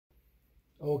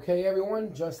Okay,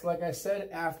 everyone, just like I said,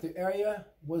 after area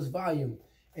was volume.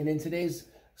 And in today's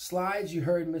slides, you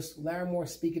heard Ms. Larimore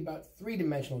speak about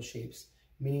three-dimensional shapes,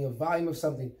 meaning a volume of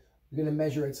something. We're going to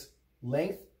measure its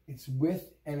length, its width,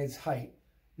 and its height.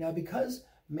 Now, because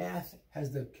math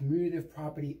has the commutative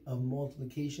property of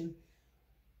multiplication,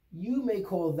 you may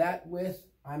call that width,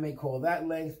 I may call that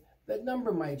length. That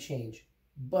number might change,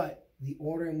 but the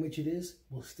order in which it is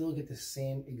will still get the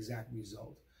same exact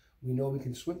result. We know we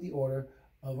can swip the order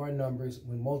of our numbers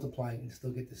when multiplying and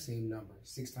still get the same number.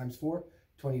 6 times 4,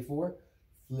 24.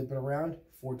 Flip it around,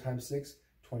 4 times 6,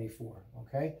 24,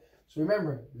 okay? So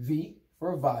remember, V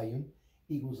for volume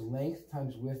equals length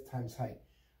times width times height.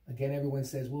 Again, everyone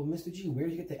says, well, Mr. G, where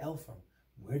did you get the L from?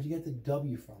 Where did you get the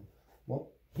W from?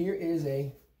 Well, here is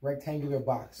a rectangular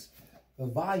box. The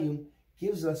volume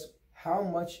gives us how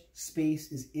much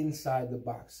space is inside the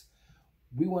box.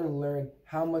 We want to learn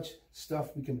how much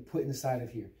stuff we can put inside of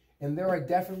here. And there are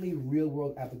definitely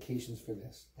real-world applications for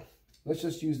this. Let's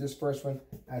just use this first one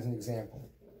as an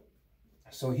example.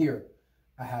 So here,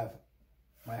 I have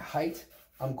my height.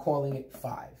 I'm calling it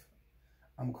 5.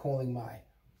 I'm calling my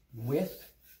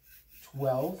width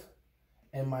 12.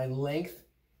 And my length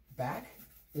back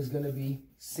is going to be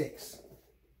 6. Let's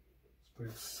put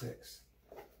it 6.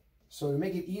 So to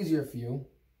make it easier for you,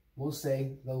 we'll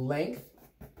say the length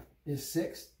is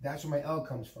 6. That's where my L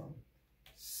comes from,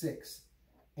 6.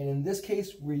 And in this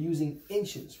case, we're using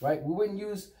inches, right? We wouldn't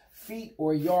use feet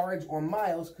or yards or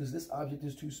miles because this object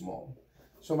is too small.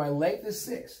 So my length is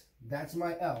 6. That's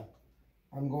my L.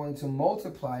 I'm going to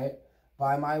multiply it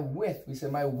by my width. We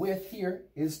said my width here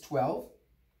is 12.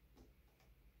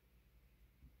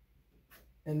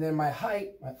 And then my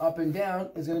height, my up and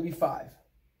down, is going to be 5.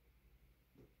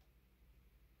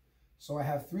 So I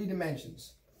have 3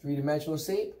 dimensions, 3-dimensional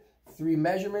shape, 3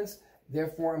 measurements.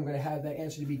 Therefore, I'm going to have that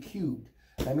answer to be cubed.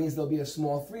 That means there'll be a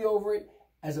small 3 over it,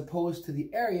 as opposed to the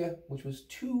area, which was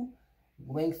 2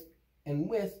 length and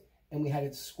width, and we had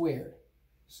it squared.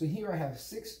 So here I have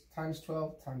 6 times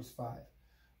 12 times 5.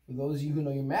 For those of you who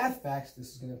know your math facts, this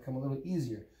is going to come a little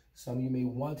easier. Some of you may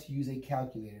want to use a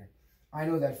calculator. I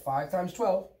know that 5 times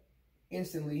 12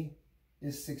 instantly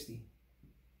is 60.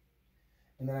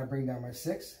 And then I bring down my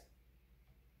 6.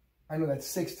 I know that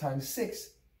 6 times 6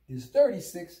 is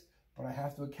 36, but I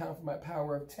have to account for my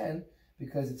power of 10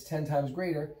 because it's 10 times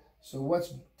greater. So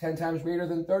what's 10 times greater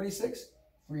than 36?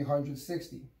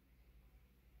 360.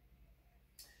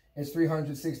 It's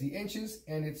 360 inches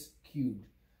and it's cubed.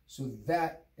 So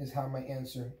that is how my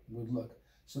answer would look.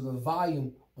 So the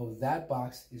volume of that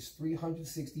box is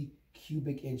 360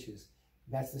 cubic inches.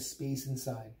 That's the space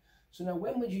inside. So now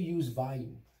when would you use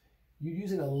volume? You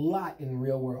use it a lot in the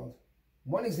real world.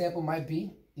 One example might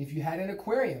be if you had an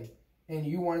aquarium and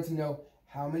you wanted to know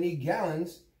how many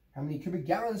gallons, how many cubic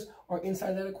gallons are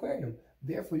inside that aquarium.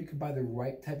 Therefore, you could buy the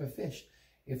right type of fish.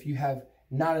 If you have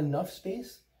not enough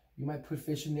space, you might put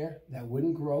fish in there that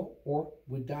wouldn't grow or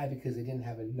would die because they didn't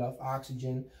have enough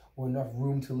oxygen or enough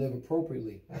room to live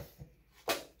appropriately.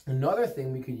 Another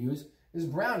thing we could use is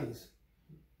brownies,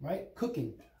 right?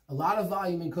 Cooking. A lot of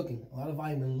volume in cooking, a lot of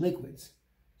volume in liquids.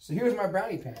 So here's my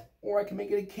brownie pan, or I can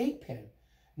make it a cake pan.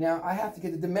 Now, I have to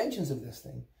get the dimensions of this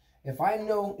thing. If I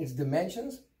know its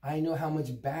dimensions, I know how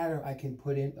much batter I can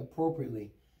put in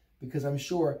appropriately, because I'm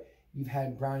sure you've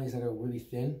had brownies that are really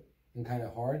thin and kind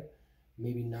of hard,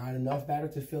 maybe not enough batter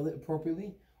to fill it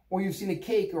appropriately, or you've seen a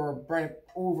cake or a brownie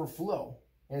overflow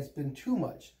and it's been too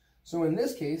much. So in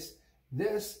this case,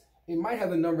 it might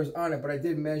have the numbers on it, but I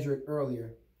did measure it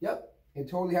earlier. Yep, it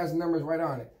totally has the numbers right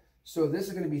on it. So this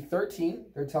is going to be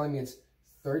 13. They're telling me it's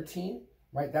 13,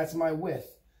 right? That's my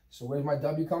width. So where does my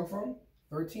W come from?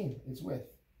 13, it's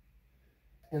width.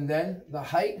 And then the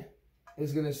height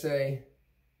is going to say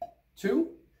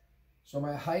 2. So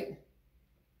my height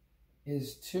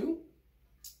is 2.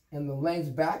 And the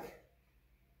length back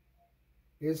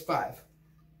is 5.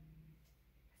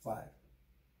 5.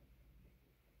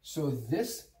 So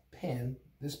this pan,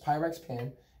 this Pyrex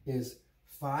pan, is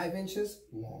 5 inches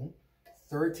long,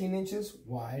 13 inches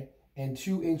wide, and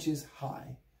 2 inches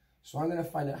high. So I'm going to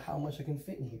find out how much I can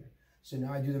fit in here. So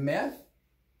now I do the math.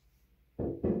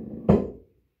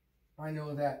 I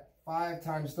know that 5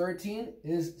 times 13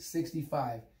 is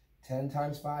 65. 10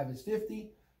 times 5 is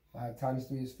 50. 5 times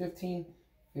 3 is 15.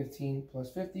 15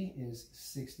 plus 50 is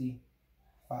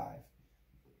 65.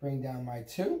 Bring down my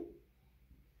 2.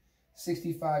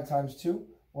 65 times 2.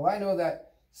 Well, I know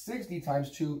that 60 times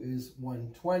 2 is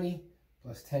 120.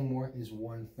 Plus 10 more is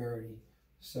 130.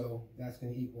 So that's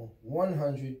going to equal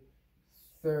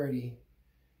 130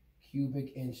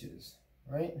 cubic inches,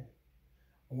 right?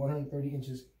 130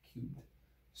 inches cubed.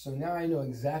 So now I know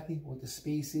exactly what the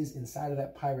space is inside of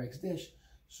that Pyrex dish,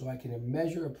 so I can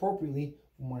measure appropriately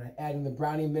when I add in the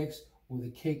brownie mix or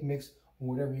the cake mix or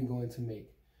whatever you're going to make.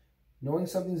 Knowing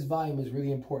something's volume is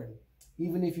really important.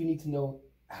 Even if you need to know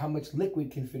how much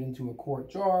liquid can fit into a quart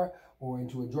jar or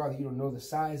into a jar that you don't know the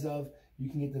size of, you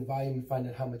can get the volume and find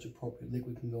out how much appropriate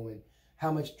liquid can go in,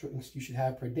 how much drinks you should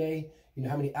have per day,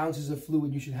 how many ounces of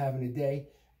fluid you should have in a day,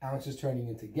 ounces turning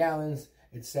into gallons,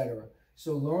 etc.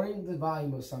 So learning the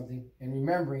volume of something and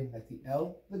remembering that the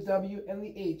L, the W, and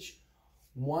the H,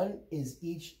 one is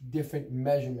each different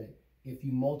measurement. If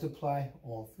you multiply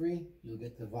all three, you'll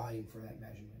get the volume for that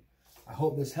measurement. I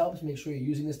hope this helps. Make sure you're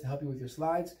using this to help you with your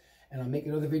slides. And I'll make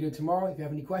another video tomorrow. If you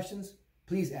have any questions,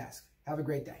 please ask. Have a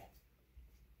great day.